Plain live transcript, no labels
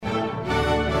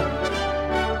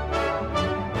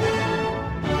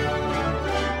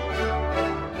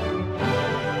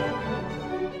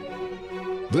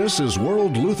This is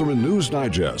World Lutheran News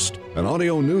Digest, an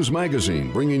audio news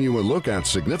magazine bringing you a look at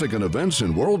significant events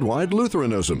in worldwide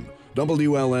Lutheranism.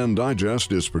 WLN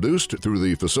Digest is produced through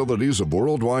the facilities of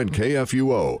Worldwide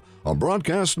KFUO, a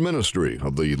broadcast ministry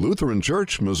of the Lutheran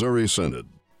Church Missouri Synod.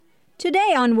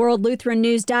 Today on World Lutheran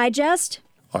News Digest,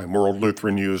 I'm World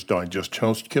Lutheran News Digest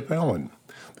host Kip Allen.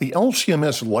 The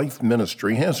LCMS Life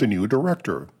Ministry has a new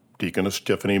director, Deaconess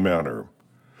Tiffany Manor.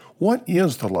 What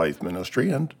is the Life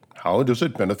Ministry and how does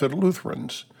it benefit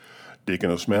Lutherans?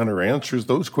 Deaconess Manor answers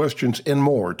those questions and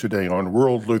more today on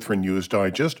World Lutheran News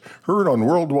Digest, heard on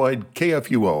Worldwide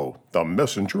KFUO, the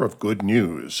messenger of good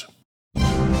news.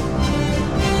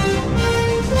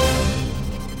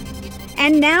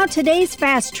 And now today's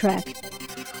Fast Track.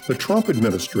 The Trump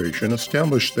administration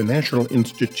established the National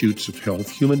Institutes of Health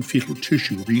Human Fetal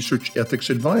Tissue Research Ethics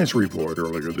Advisory Board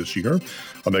earlier this year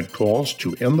amid calls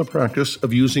to end the practice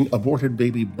of using aborted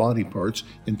baby body parts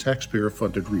in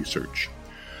taxpayer-funded research.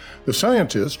 The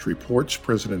scientist reports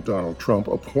President Donald Trump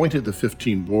appointed the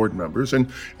 15 board members,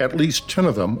 and at least 10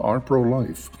 of them are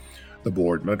pro-life. The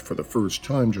board met for the first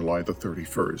time July the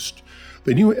 31st.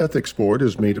 The new ethics board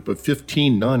is made up of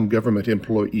 15 non-government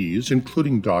employees,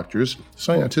 including doctors,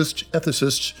 scientists,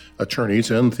 ethicists,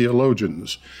 attorneys, and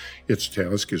theologians. Its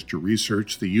task is to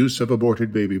research the use of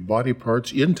aborted baby body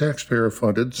parts in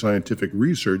taxpayer-funded scientific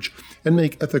research and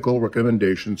make ethical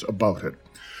recommendations about it.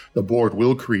 The board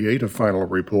will create a final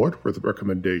report with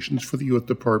recommendations for the U.S.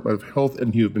 Department of Health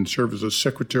and Human Services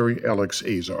Secretary Alex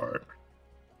Azar.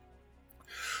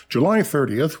 July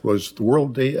 30th was the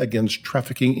World Day Against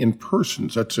Trafficking in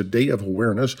Persons. That's a day of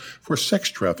awareness for sex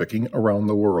trafficking around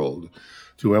the world.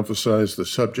 To emphasize the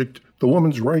subject, the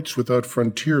Women's Rights Without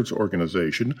Frontiers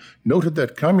organization noted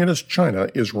that Communist China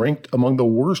is ranked among the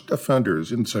worst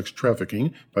offenders in sex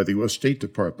trafficking by the U.S. State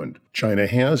Department. China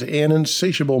has an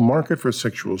insatiable market for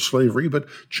sexual slavery, but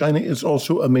China is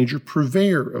also a major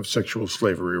purveyor of sexual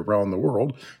slavery around the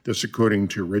world, this according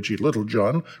to Reggie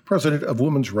Littlejohn, president of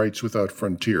Women's Rights Without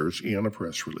Frontiers, in a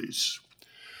press release.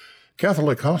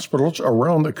 Catholic hospitals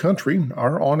around the country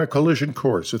are on a collision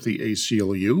course with the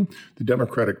ACLU, the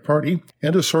Democratic Party,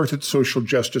 and assorted social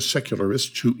justice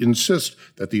secularists who insist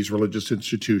that these religious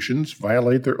institutions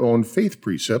violate their own faith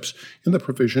precepts in the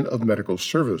provision of medical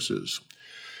services.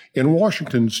 In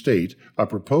Washington state, a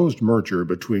proposed merger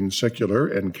between secular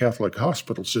and Catholic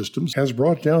hospital systems has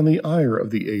brought down the ire of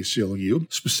the ACLU.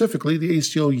 Specifically, the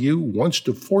ACLU wants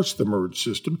to force the merged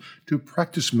system to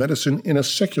practice medicine in a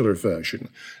secular fashion,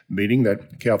 meaning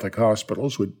that Catholic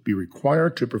hospitals would be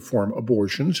required to perform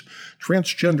abortions,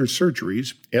 transgender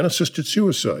surgeries, and assisted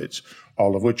suicides,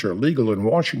 all of which are legal in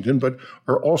Washington but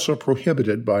are also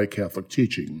prohibited by Catholic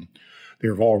teaching. There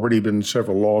have already been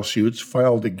several lawsuits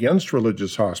filed against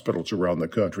religious hospitals around the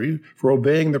country for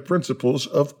obeying the principles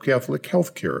of Catholic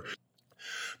health care.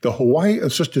 The Hawaii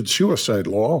Assisted Suicide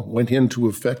Law went into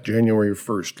effect January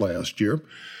 1st last year.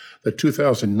 The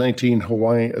 2019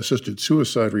 Hawaii Assisted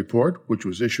Suicide Report, which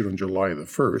was issued on July the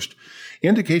 1st,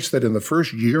 indicates that in the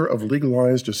first year of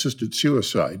legalized assisted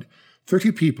suicide,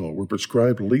 30 people were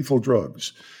prescribed lethal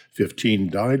drugs, 15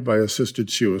 died by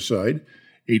assisted suicide,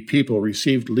 8 people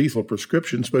received lethal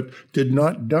prescriptions but did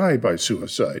not die by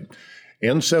suicide,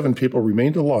 and 7 people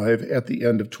remained alive at the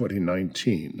end of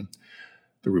 2019.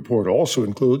 The report also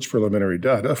includes preliminary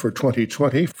data for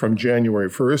 2020 from January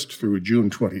 1st through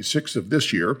June 26th of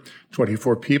this year.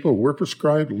 24 people were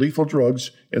prescribed lethal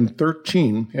drugs and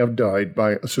 13 have died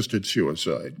by assisted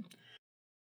suicide.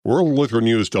 World Lutheran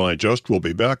News Digest will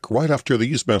be back right after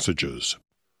these messages.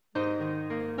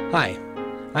 Hi,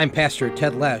 I'm Pastor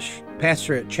Ted Lesh,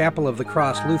 pastor at Chapel of the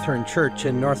Cross Lutheran Church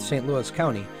in North St. Louis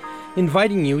County,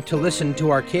 inviting you to listen to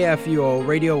our KFUO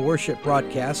radio worship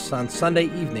broadcasts on Sunday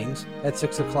evenings at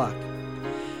 6 o'clock.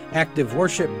 Active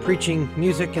worship, preaching,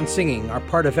 music, and singing are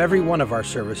part of every one of our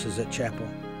services at Chapel.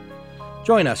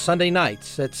 Join us Sunday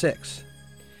nights at 6.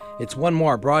 It's one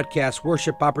more broadcast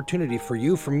worship opportunity for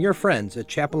you from your friends at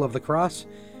Chapel of the Cross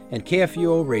and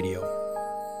KFUO Radio.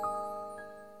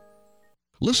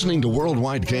 Listening to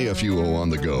Worldwide KFUO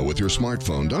on the go with your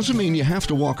smartphone doesn't mean you have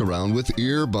to walk around with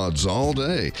earbuds all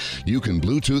day. You can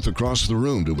Bluetooth across the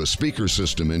room to a speaker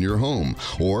system in your home,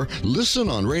 or listen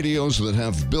on radios that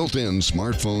have built-in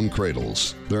smartphone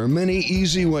cradles. There are many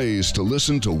easy ways to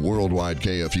listen to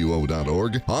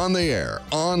worldwidekfuo.org, on the air,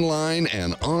 online,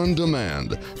 and on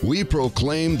demand. We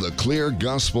proclaim the clear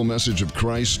gospel message of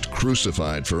Christ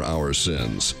crucified for our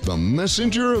sins. The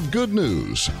messenger of good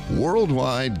news,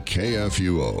 Worldwide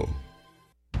KFUO.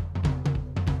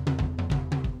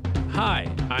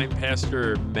 Hi, I'm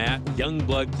Pastor Matt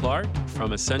Youngblood Clark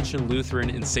from Ascension Lutheran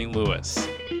in St. Louis.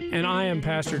 And I am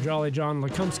Pastor Jolly John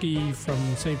Lekumsky from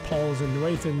St. Paul's in New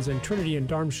Athens and Trinity in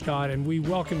Darmstadt, and we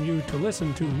welcome you to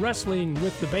listen to Wrestling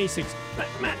with the Basics.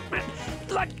 Matt,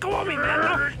 let go of me,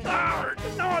 man.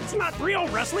 No, it's not real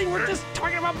wrestling. We're just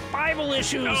talking about Bible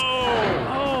issues.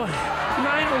 Oh,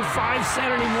 9:05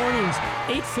 Saturday mornings,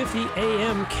 8:50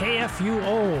 a.m.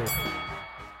 KFUO.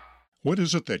 What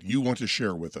is it that you want to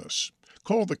share with us?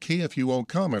 Call the KFUO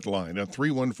comment line at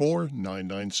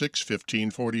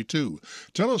 314-996-1542.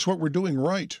 Tell us what we're doing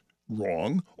right,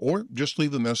 wrong, or just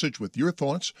leave a message with your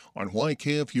thoughts on why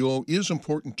KFUO is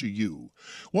important to you.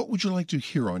 What would you like to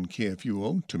hear on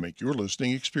KFUO to make your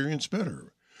listening experience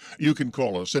better? You can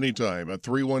call us anytime at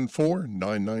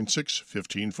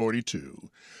 314-996-1542.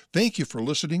 Thank you for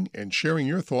listening and sharing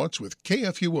your thoughts with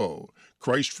KFUO.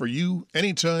 Christ for you,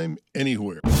 anytime,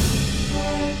 anywhere.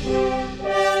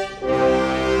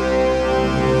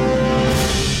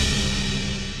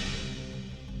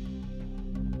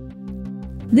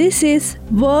 This is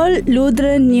World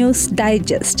Lutheran News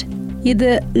Digest.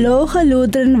 ഇത് ലോക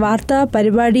Lutheran വാർത്താ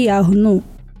പരിപാടിയാകുന്നു.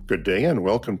 Good day and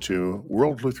welcome to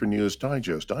World Lutheran News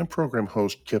Digest. I'm program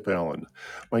host Kip Allen.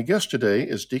 My guest today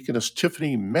is Deaconess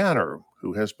Tiffany Manor,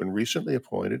 who has been recently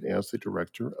appointed as the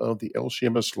director of the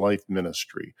LCMS Life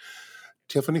Ministry.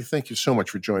 Tiffany, thank you so much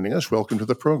for joining us. Welcome to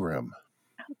the program.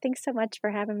 Thanks so much for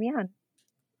having me on.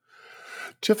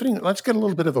 Tiffany, let's get a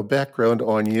little bit of a background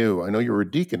on you. I know you're a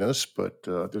deaconess, but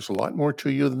there's a lot more to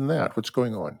you than that. What's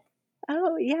going on?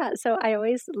 Oh, yeah. So I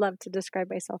always love to describe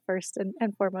myself first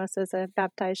and foremost as a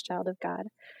baptized child of God.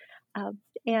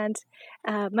 And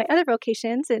my other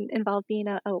vocations involve being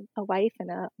a wife and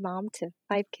a mom to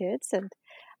 5 kids. And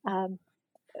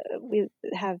we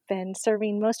have been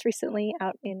serving most recently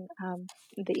out in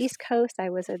the East Coast. I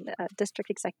was a district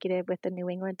executive with the New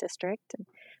England District. And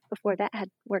before that, had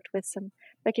worked with some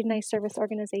recognized service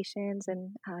organizations and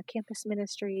campus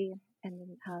ministry and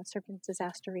served in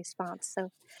disaster response. So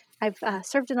I've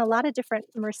served in a lot of different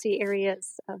mercy areas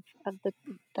of the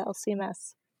LCMS.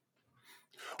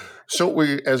 So,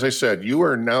 as I said, you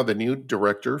are now the new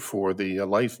director for the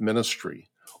Life Ministry.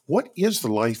 What is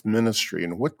the Life Ministry,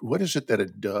 and what is it that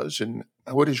it does, and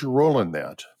what is your role in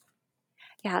that?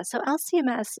 Yeah, so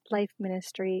LCMS Life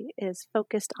Ministry is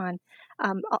focused on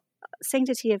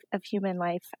sanctity of human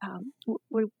life.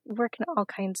 We work in all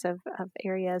kinds of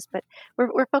areas, but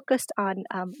we're focused on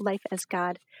life as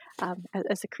God,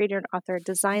 as a creator and author,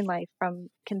 designed life from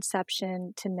conception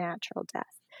to natural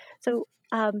death. So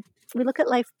we look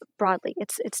at life broadly.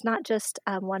 It's not just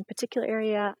one particular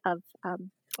area of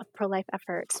pro-life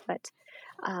efforts, but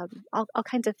all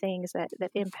kinds of things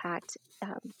that impact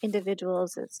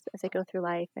individuals as they go through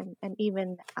life, and even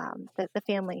the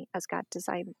family as God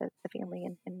designed the family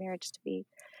and marriage to be.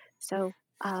 So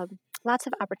lots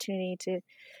of opportunity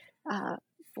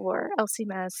for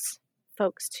LCMS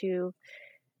folks to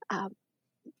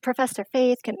profess their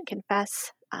faith, can confess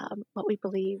what we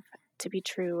believe to be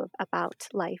true about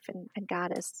life and God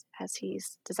as He's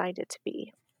designed it to be.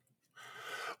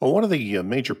 Well, one of the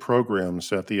major programs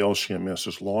that the LCMS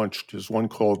has launched is one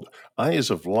called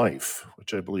Eyes of Life,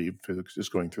 which I believe is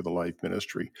going through the Life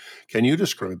Ministry. Can you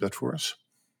describe that for us?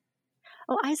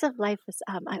 Oh, Eyes of Life is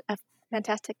a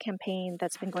fantastic campaign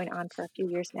that's been going on for a few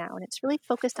years now, and it's really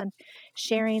focused on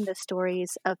sharing the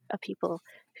stories of people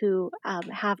who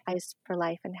have eyes for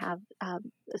life and have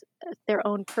their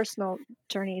own personal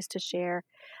journeys to share.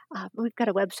 We've got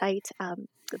a website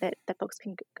that folks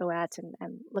can go at and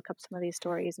look up some of these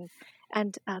stories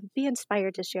and be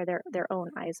inspired to share their own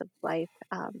eyes of life.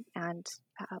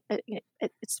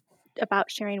 It's about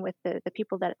sharing with the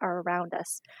people that are around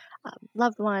us,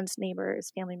 loved ones,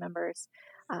 neighbors, family members,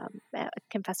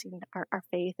 confessing our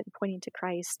faith and pointing to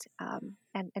Christ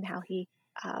and how He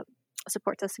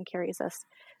supports us and carries us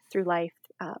through life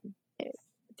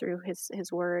through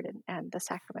His Word and the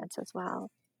sacraments as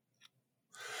well.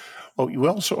 Well, you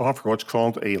also offer what's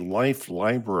called a Life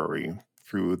Library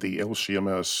through the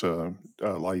LCMS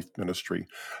Life Ministry.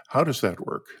 How does that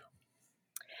work?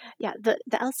 Yeah, the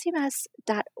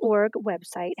LCMS.org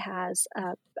website has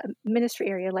a ministry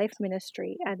area, Life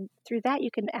Ministry, and through that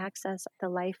you can access the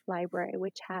Life Library,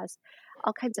 which has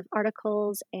all kinds of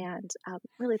articles and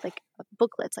really like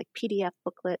booklets, like PDF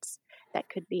booklets that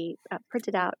could be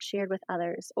printed out, shared with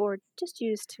others, or just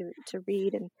used to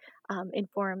read and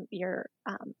inform your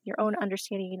own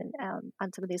understanding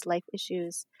on some of these life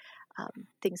issues,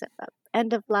 things at the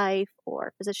end of life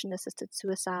or physician-assisted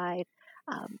suicide.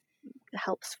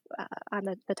 Helps on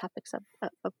the topics of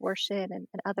abortion and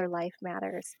other life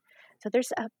matters. So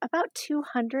there's about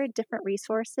 200 different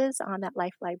resources on that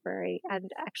Life Library,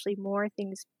 and actually more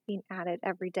things being added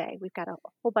every day. We've got a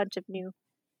whole bunch of new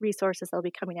resources that'll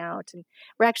be coming out. And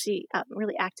we're actually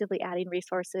really actively adding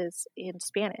resources in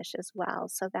Spanish as well.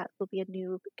 So that will be a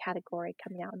new category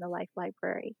coming out in the Life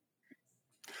Library.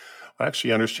 I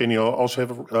actually understand you also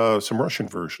have some Russian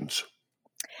versions.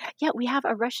 Yeah, we have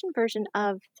a Russian version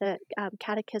of the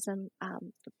catechism,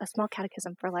 a small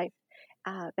catechism for life.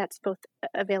 That's both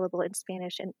available in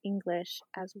Spanish and English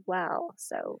as well.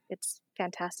 So it's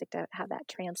fantastic to have that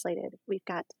translated. We've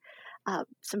got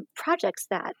some projects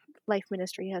that Life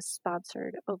Ministry has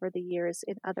sponsored over the years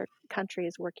in other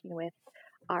countries working with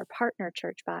our partner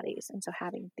church bodies. And so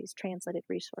having these translated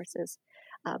resources,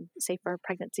 say for a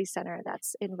pregnancy center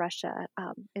that's in Russia,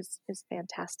 is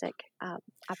fantastic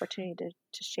opportunity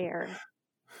to share.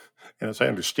 And as I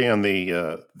understand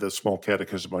the Small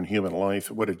Catechism on Human Life,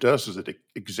 what it does is it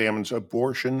examines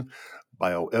abortion,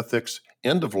 bioethics,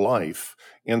 end of life,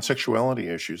 and sexuality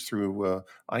issues through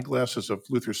eyeglasses of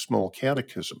Luther's Small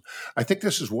Catechism. I think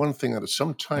this is one thing that is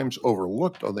sometimes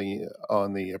overlooked on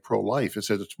the pro-life, is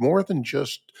that it's more than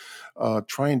just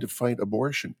trying to fight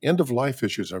abortion. End of life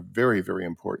issues are very, very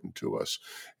important to us.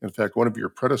 In fact, one of your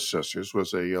predecessors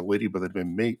was a lady by the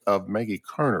name of Maggie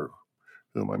Karner,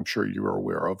 whom I'm sure you are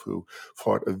aware of, who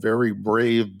fought a very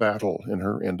brave battle in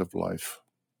her end of life.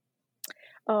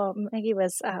 Oh, Maggie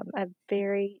was a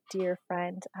very dear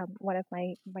friend, one of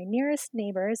my nearest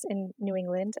neighbors in New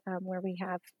England, where we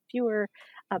have fewer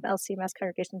LCMS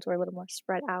congregations. We're a little more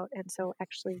spread out. And so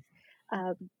actually,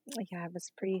 I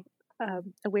was pretty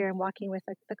aware and walking with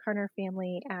the Karner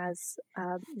family as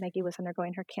Maggie was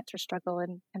undergoing her cancer struggle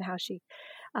and how she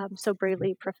so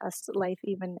bravely professed life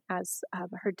even as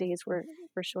her days were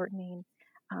shortening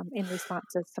in response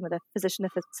to some of the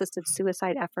physician-assisted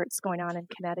suicide efforts going on in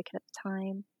Connecticut at the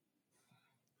time.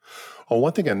 Well,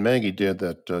 one thing that Maggie did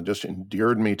that just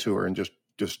endeared me to her and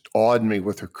just awed me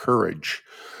with her courage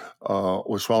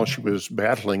was while she was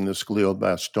battling this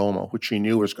glioblastoma, which she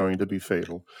knew was going to be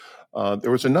fatal.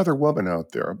 There was another woman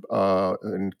out there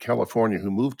in California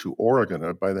who moved to Oregon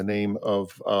by the name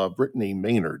of Brittany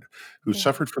Maynard, who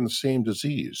suffered from the same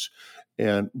disease.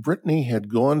 And Brittany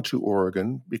had gone to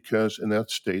Oregon because in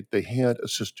that state they had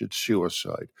assisted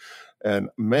suicide. And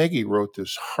Maggie wrote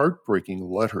this heartbreaking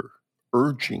letter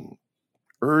urging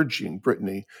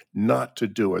Brittany not to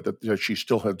do it, that she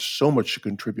still had so much to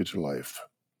contribute to life.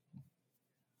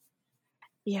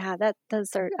 Yeah,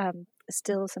 those are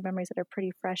still some memories that are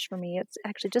pretty fresh for me. It's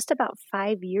actually just about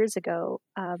 5 years ago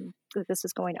that this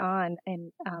was going on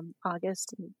in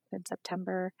August and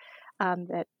September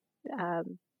that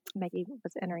Maggie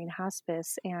was entering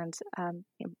hospice, and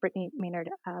Brittany Maynard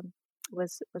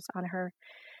was on her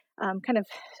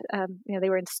they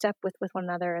were in step with one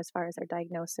another as far as their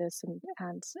diagnosis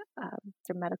and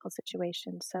their medical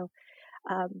situation. So,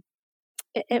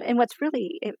 and what's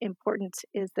really important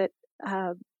is that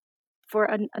for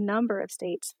a number of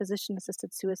states,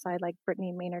 physician-assisted suicide, like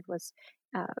Brittany Maynard was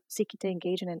seeking to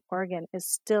engage in Oregon, is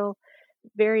still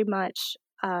very much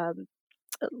a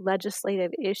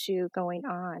legislative issue going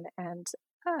on. And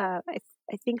I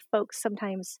think folks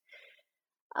sometimes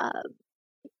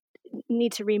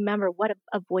need to remember what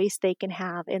a voice they can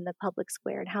have in the public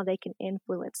square and how they can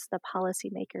influence the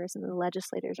policymakers and the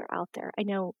legislators are out there. I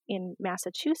know in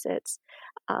Massachusetts,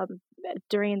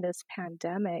 during this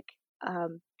pandemic,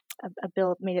 a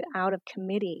bill made it out of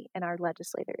committee, and our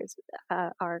legislators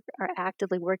are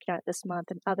actively working on it this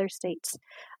month, and other states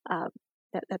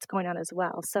that's going on as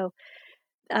well. So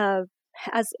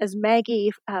as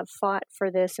Maggie fought for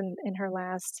this in her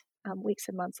last weeks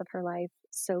and months of her life,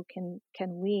 so can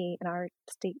we in our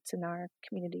states and our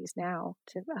communities now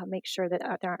to make sure that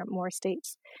there aren't more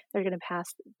states that are going to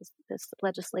pass this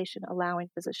legislation allowing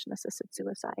physician-assisted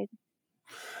suicide.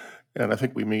 And I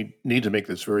think we need to make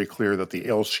this very clear that the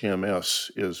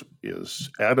LCMS is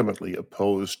adamantly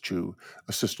opposed to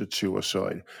assisted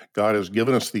suicide. God has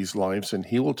given us these lives, and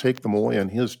He will take them away in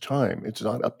His time. It's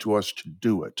not up to us to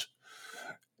do it.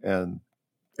 And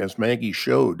as Maggie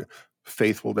showed,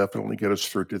 faith will definitely get us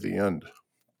through to the end.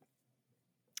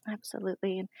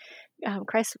 Absolutely. And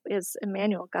Christ is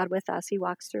Emmanuel, God with us. He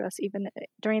walks through us even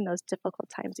during those difficult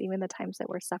times, even the times that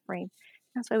we're suffering.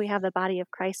 That's why we have the body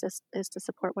of Christ is to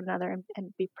support one another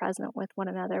and be present with one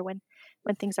another when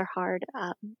things are hard.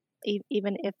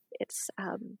 Even if it's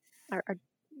our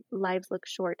lives look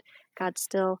short, God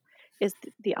still is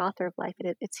the author of life.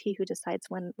 It's He who decides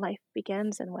when life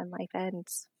begins and when life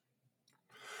ends.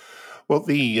 Well,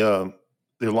 the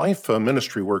Life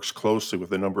Ministry works closely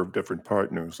with a number of different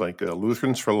partners, like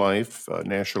Lutherans for Life,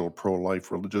 National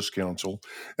Pro-Life Religious Council,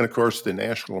 and of course the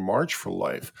National March for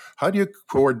Life. How do you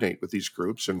coordinate with these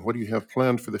groups, and what do you have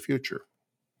planned for the future?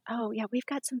 Oh, yeah, we've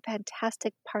got some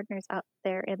fantastic partners out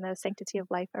there in the Sanctity of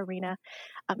Life arena.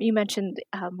 You mentioned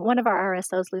one of our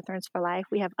RSOs, Lutherans for Life.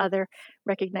 We have other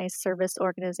recognized service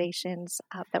organizations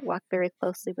that work very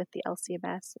closely with the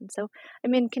LCMS. And so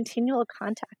I'm in continual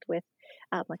contact with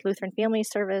like Lutheran Family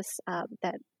Service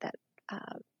that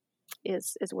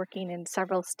is working in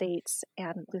several states,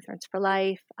 and Lutherans for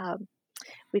Life.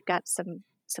 We've got some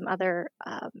other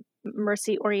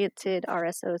mercy-oriented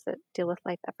RSOs that deal with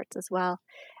life efforts as well.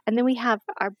 And then we have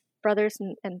our brothers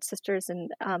and sisters and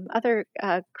other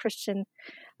Christian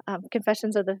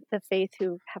confessions of the faith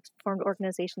who have formed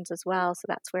organizations as well. So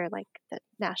that's where like the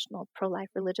National Pro-Life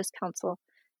Religious Council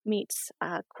meets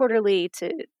quarterly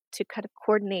to kind of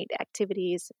coordinate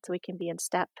activities so we can be in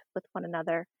step with one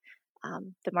another.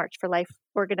 The March for Life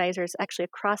organizers actually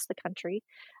across the country.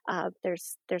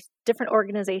 There's different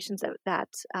organizations that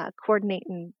coordinate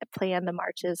and plan the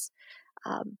marches,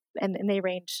 and they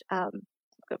range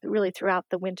really throughout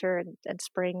the winter and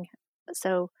spring.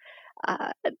 So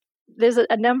there's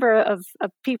a number of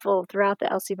people throughout the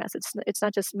LCMS. It's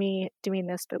not just me doing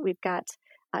this, but we've got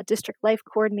district life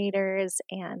coordinators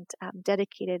and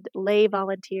dedicated lay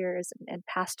volunteers and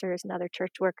pastors and other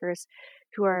church workers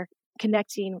who are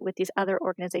connecting with these other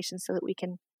organizations so that we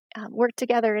can work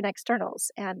together in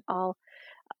externals and all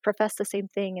profess the same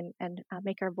thing and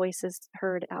make our voices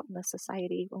heard out in the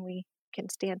society when we can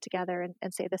stand together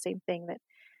and say the same thing, that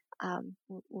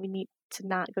we need to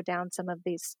not go down some of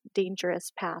these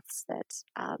dangerous paths that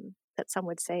some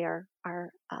would say are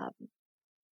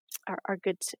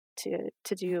good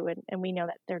to do, and we know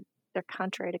that they're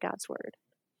contrary to God's word.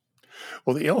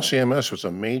 Well, the LCMS was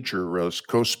a major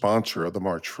co-sponsor of the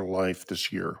March for Life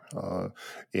this year.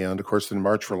 And of course, the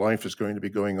March for Life is going to be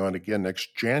going on again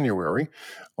next January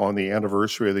on the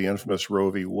anniversary of the infamous Roe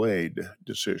v. Wade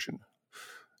decision.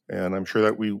 And I'm sure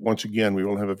that we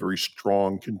will have a very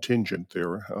strong contingent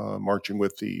there marching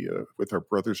with our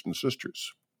brothers and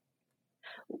sisters.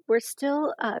 We're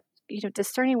still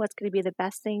discerning what's going to be the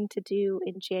best thing to do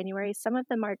in January. Some of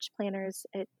the March planners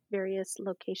at various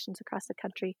locations across the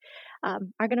country are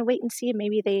going to wait and see.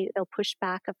 Maybe they'll push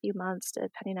back a few months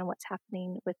depending on what's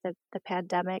happening with the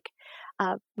pandemic.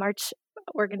 March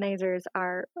organizers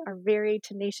are very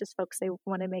tenacious folks. They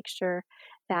want to make sure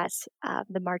that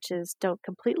the marches don't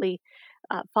completely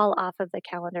fall off of the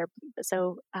calendar.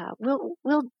 So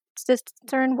we'll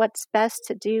discern what's best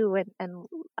to do and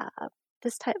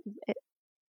this time.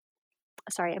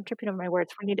 Sorry, I'm tripping over my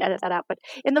words. We need to edit that out. But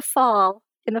in the fall,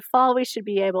 we should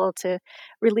be able to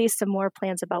release some more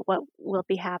plans about what will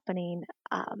be happening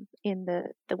in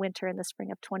the winter and the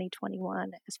spring of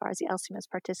 2021 as far as the LCMS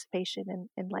participation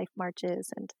in life marches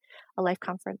and a life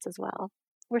conference as well.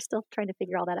 We're still trying to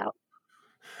figure all that out.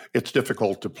 It's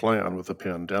difficult to plan with a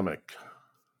pandemic.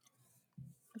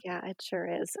 Yeah, it sure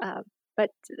is. But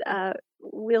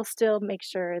we'll still make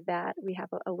sure that we have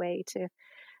a way to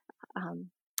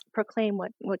proclaim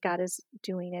what God is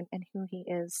doing and who He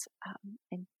is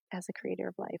and as a creator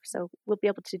of life. So we'll be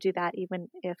able to do that even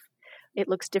if it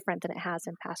looks different than it has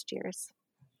in past years.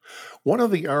 One of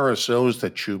the RSOs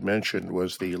that you mentioned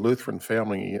was the Lutheran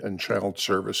Family and Child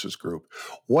Services Group.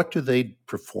 What do they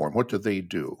perform? What do they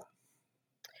do?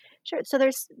 Sure. So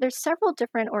there's several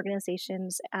different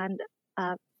organizations, and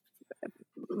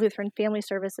Lutheran Family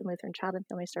Service and Lutheran Child and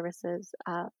Family Services,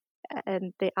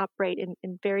 and they operate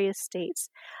in various states.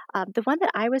 The one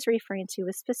that I was referring to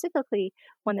is specifically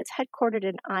one that's headquartered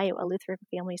in Iowa, Lutheran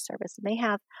Family Service, and they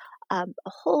have a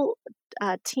whole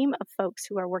team of folks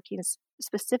who are working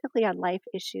specifically on life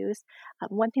issues.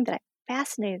 One thing that I'm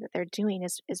fascinated that they're doing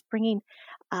is bringing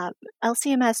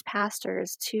LCMS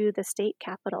pastors to the state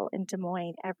capitol in Des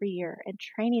Moines every year and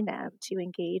training them to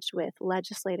engage with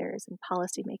legislators and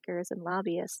policymakers and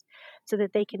lobbyists so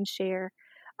that they can share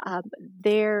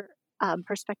their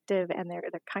perspective and their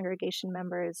congregation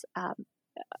members'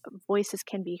 voices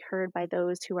can be heard by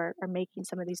those who are making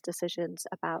some of these decisions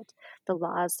about the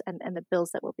laws and the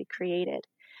bills that will be created.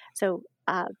 So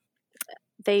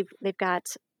they've got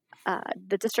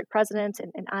the district presidents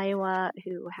in Iowa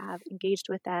who have engaged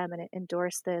with them and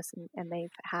endorsed this, and they've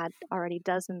had already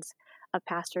dozens of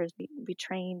pastors be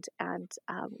trained and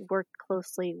work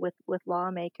closely with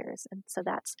lawmakers. And so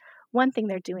that's one thing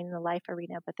they're doing in the life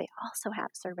arena, but they also have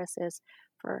services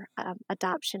for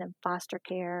adoption and foster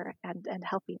care and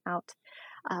helping out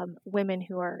women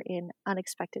who are in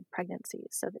unexpected pregnancies.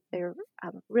 So that they're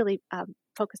really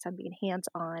focused on being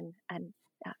hands-on and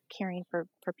caring for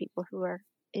people who are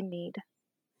in need.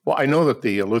 Well, I know that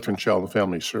the Lutheran Child and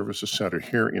Family Services Center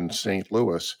here in St.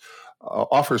 Louis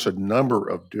offers a number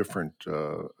of different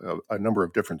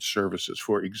services.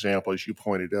 For example, as you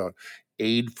pointed out,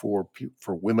 aid for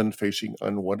women facing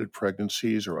unwanted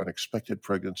pregnancies or unexpected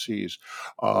pregnancies.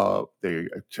 They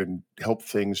can help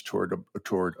things toward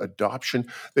adoption.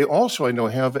 They also, I know,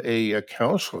 have a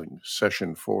counseling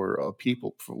session for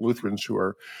people, for Lutherans who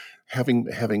are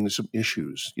having some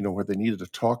issues, where they needed to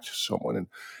talk to someone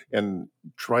and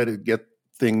try to get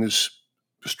things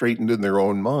straightened in their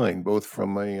own mind, both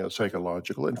from a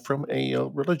psychological and from a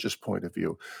religious point of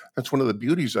view. That's one of the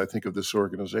beauties, I think, of this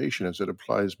organization, is it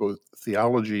applies both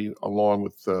theology along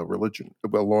with religion,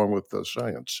 along with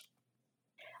science.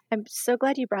 I'm so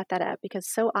glad you brought that up, because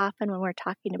so often when we're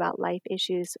talking about life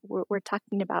issues, we're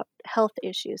talking about health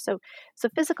issues. So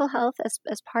physical health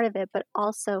as part of it, but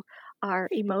also our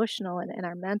emotional and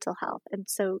our mental health. And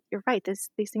so you're right,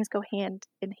 these things go hand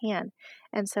in hand.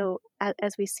 And so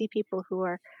as we see people who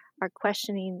are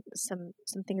questioning some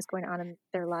things going on in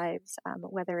their lives,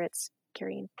 whether it's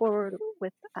carrying forward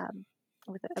with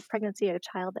a pregnancy, a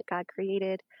child that God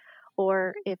created,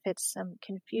 or if it's some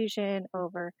confusion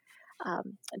over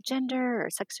gender or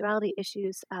sexuality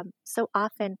issues, so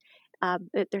often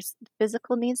there's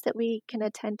physical needs that we can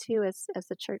attend to as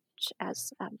the church,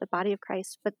 as the body of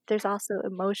Christ, but there's also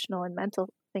emotional and mental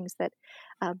things that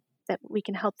we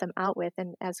can help them out with.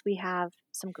 And as we have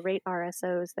some great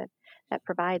RSOs that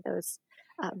provide those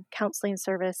counseling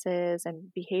services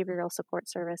and behavioral support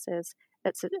services,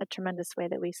 that's a tremendous way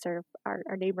that we serve our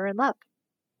neighbor in love.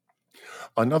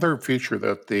 Another feature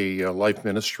that the Life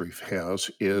Ministry has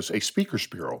is a speakers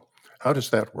bureau. How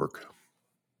does that work?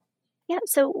 Yeah,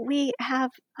 so we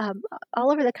have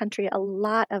all over the country a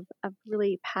lot of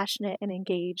really passionate and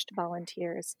engaged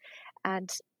volunteers.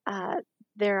 And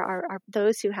there are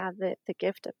those who have the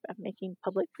gift of making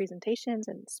public presentations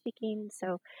and speaking.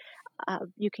 So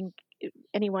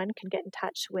anyone can get in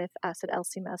touch with us at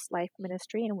LCMS Life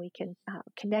Ministry, and we can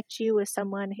connect you with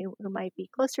someone who might be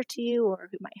closer to you, or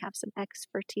who might have some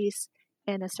expertise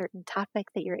in a certain topic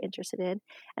that you're interested in,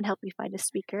 and help you find a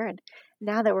speaker. And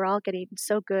now that we're all getting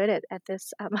so good at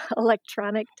this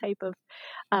electronic type of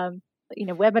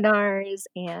webinars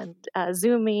and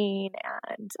Zooming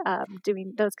and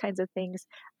doing those kinds of things,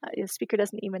 the speaker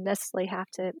doesn't even necessarily have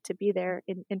to be there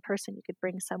in person. You could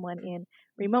bring someone in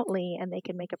remotely, and they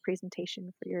can make a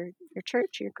presentation for your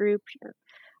church, your group, your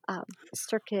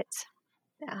circuit,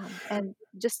 and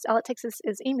just all it takes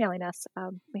is emailing us,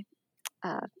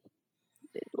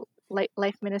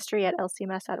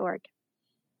 lifeministry@lcms.org.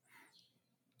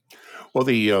 Well,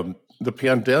 the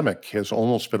pandemic has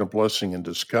almost been a blessing in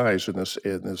disguise in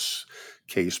this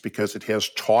case, because it has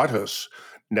taught us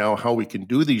now how we can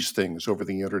do these things over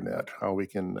the internet, how we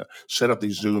can set up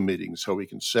these Zoom meetings, how we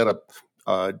can set up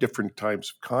different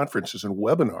types of conferences and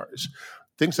webinars,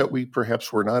 things that we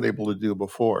perhaps were not able to do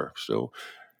before. So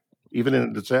even in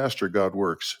a disaster, God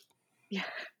works. Yeah,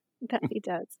 that He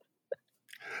does.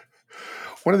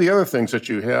 One of the other things that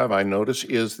you have, I notice,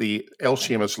 is the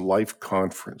LCMS Life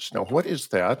Conference. Now, what is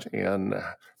that, and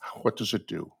what does it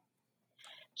do?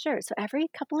 Sure. So every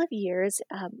couple of years,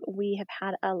 we have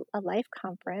had a life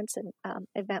conference and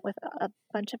event with a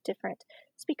bunch of different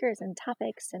speakers and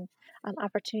topics, and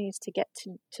opportunities to get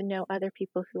to know other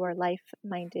people who are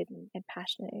life-minded and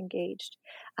passionate and engaged.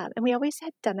 And we always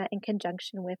had done that in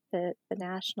conjunction with the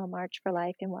National March for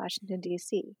Life in Washington,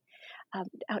 D.C.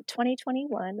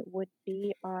 2021 would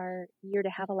be our year to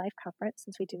have a life conference,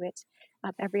 since we do it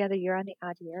every other year on the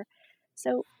odd year.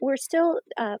 So we're still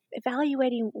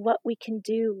evaluating what we can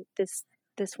do this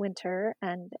winter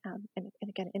and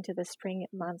again into the spring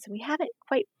months. And we haven't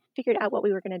quite figured out what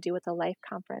we were going to do with the life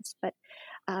conference, but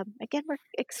again, we're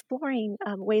exploring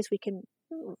ways we can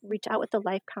reach out with the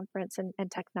life conference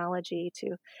and technology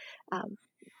to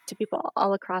people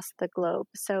all across the globe.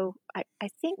 So I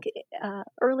think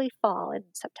early fall, in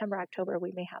September, October,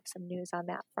 we may have some news on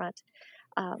that front.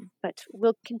 But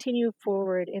we'll continue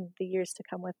forward in the years to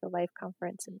come with the Life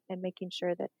Conference and making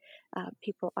sure that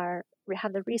people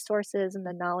have the resources and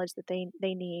the knowledge that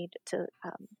they need to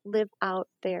live out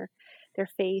their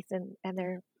faith and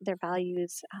their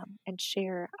values, and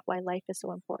share why life is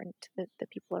so important to the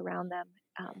people around them,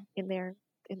 in their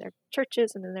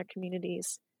churches and in their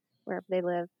communities, wherever they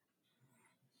live.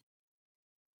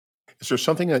 Is there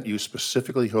something that you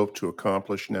specifically hope to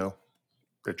accomplish now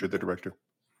that you're the director?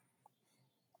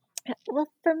 Well,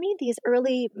 for me, these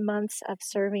early months of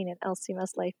serving in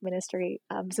LCMS Life Ministry,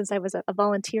 since I was a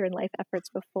volunteer in Life Efforts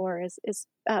before, is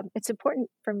it's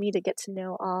important for me to get to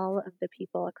know all of the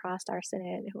people across our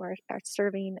synod who are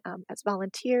serving as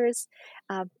volunteers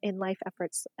in Life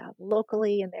Efforts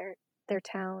locally in their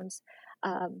towns,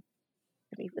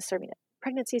 serving at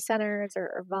pregnancy centers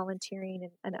or volunteering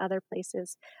in other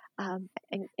places, and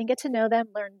get to know them,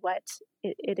 learn what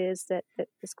it is that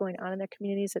is going on in their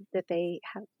communities that they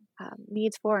have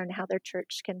needs for, and how their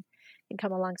church can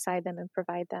come alongside them and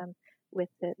provide them with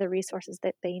the resources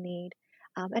that they need.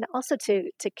 And also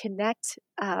to connect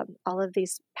all of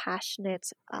these passionate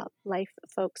life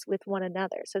folks with one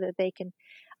another, so that they can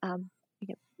have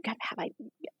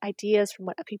ideas from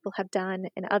what people have done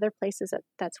in other places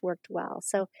that's worked well.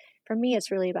 So for me, it's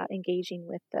really about engaging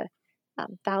with the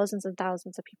thousands and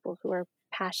thousands of people who are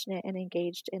passionate and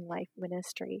engaged in life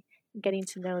ministry, getting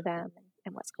to know them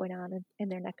and what's going on in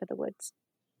their neck of the woods.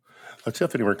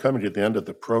 Tiffany, we're coming to the end of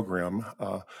the program.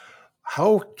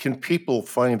 How can people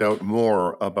find out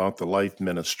more about the Life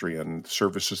Ministry and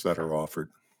services that are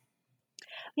offered?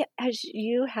 Yeah, as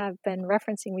you have been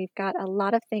referencing, we've got a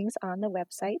lot of things on the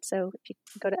website. So if you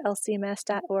go to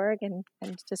lcms.org and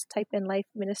just type in Life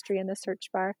Ministry in the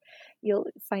search bar, you'll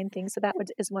find things. So that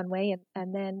is one way.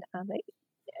 And then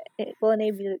it will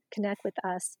enable you to connect with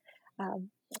us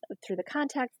through the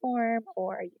contact form,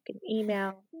 or you can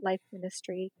email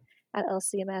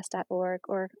lifeministry@lcms.org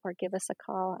or give us a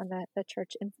call on the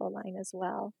church info line as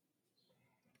well.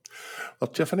 Well,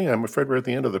 Tiffany, I'm afraid we're at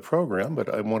the end of the program, but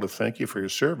I want to thank you for your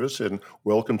service and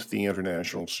welcome to the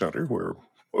International Center, where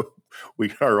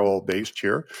we are all based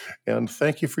here. And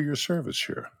thank you for your service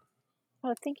here.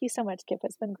 Well, thank you so much, Kip.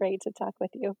 It's been great to talk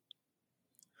with you.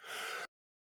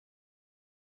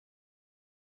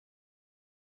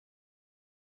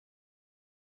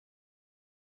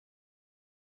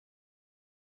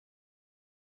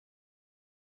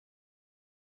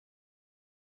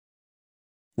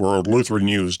 World Lutheran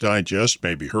News Digest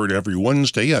may be heard every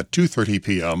Wednesday at 2:30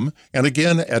 p.m. and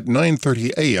again at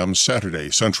 9:30 a.m.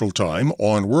 Saturday Central Time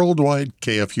on Worldwide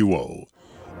KFUO.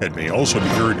 It may also be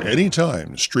heard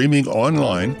anytime streaming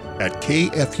online at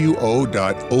kfuo.org.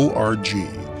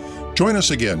 Join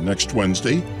us again next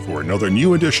Wednesday for another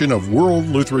new edition of World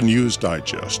Lutheran News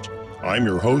Digest. I'm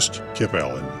your host, Kip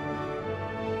Allen.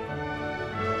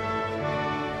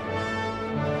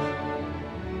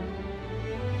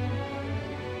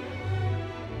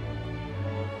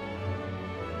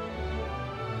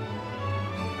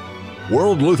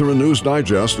 World Lutheran News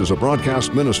Digest is a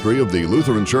broadcast ministry of the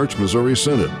Lutheran Church Missouri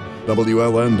Synod.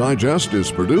 WLN Digest is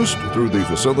produced through the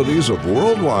facilities of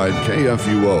Worldwide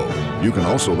KFUO. You can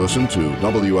also listen to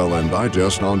WLN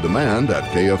Digest on demand at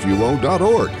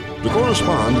kfuo.org. To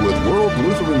correspond with World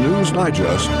Lutheran News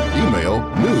Digest, email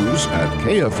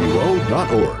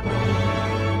news@kfuo.org.